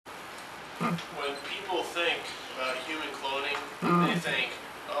When people think about human cloning, they think,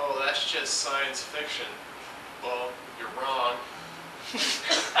 oh, that's just science fiction. Well, you're wrong. The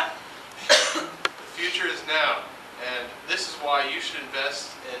future is now, and this is why you should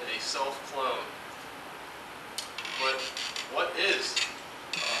invest in a self-clone. But what is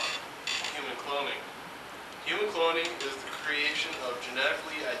human cloning? Human cloning is the creation of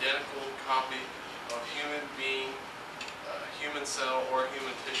genetically identical copy of human being, human cell, or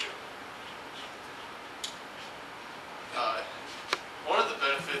human tissue. One of the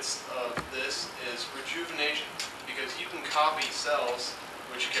benefits of this is rejuvenation, because you can copy cells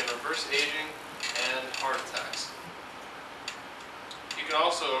which can reverse aging and heart attacks. You can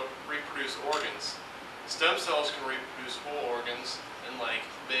also reproduce organs. Stem cells can reproduce whole organs in like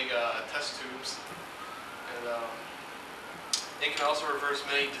big test tubes, and it can also reverse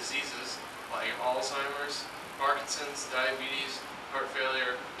many diseases like Alzheimer's, Parkinson's, diabetes, heart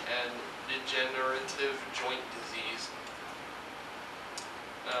failure, and degenerative joint disease.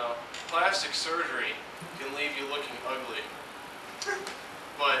 Now, plastic surgery can leave you looking ugly,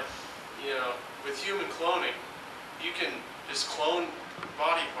 but with human cloning, you can just clone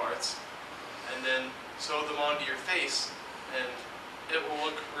body parts and then sew them onto your face, and it will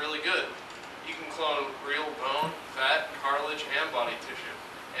look really good. You can clone real bone, fat, cartilage, and body tissue,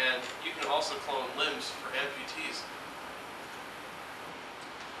 and you can also clone limbs for amputees.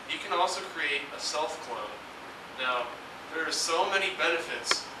 You can also create a self-clone. Now, there are so many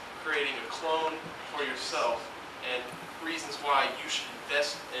benefits creating a clone for yourself, and reasons why you should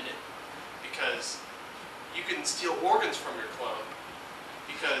invest in it. Because you can steal organs from your clone,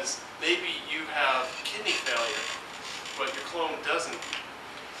 because maybe you have kidney failure, but your clone doesn't.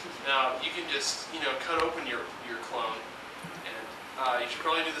 Now, you can just, cut open your clone, and you should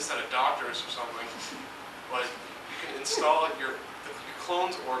probably do this at a doctor's or something, but you can install your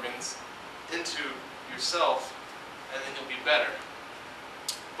clone's organs into yourself, and then you'll be better.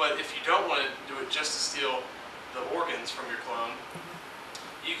 But if you don't want to do it just to steal the organs from your clone,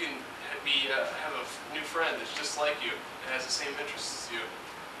 you can have a new friend that's just like you and has the same interests as you.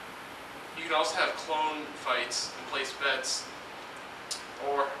 You can also have clone fights and place bets,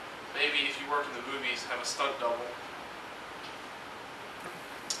 or maybe if you work in the movies, have a stunt double.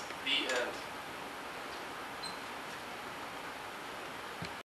 The end.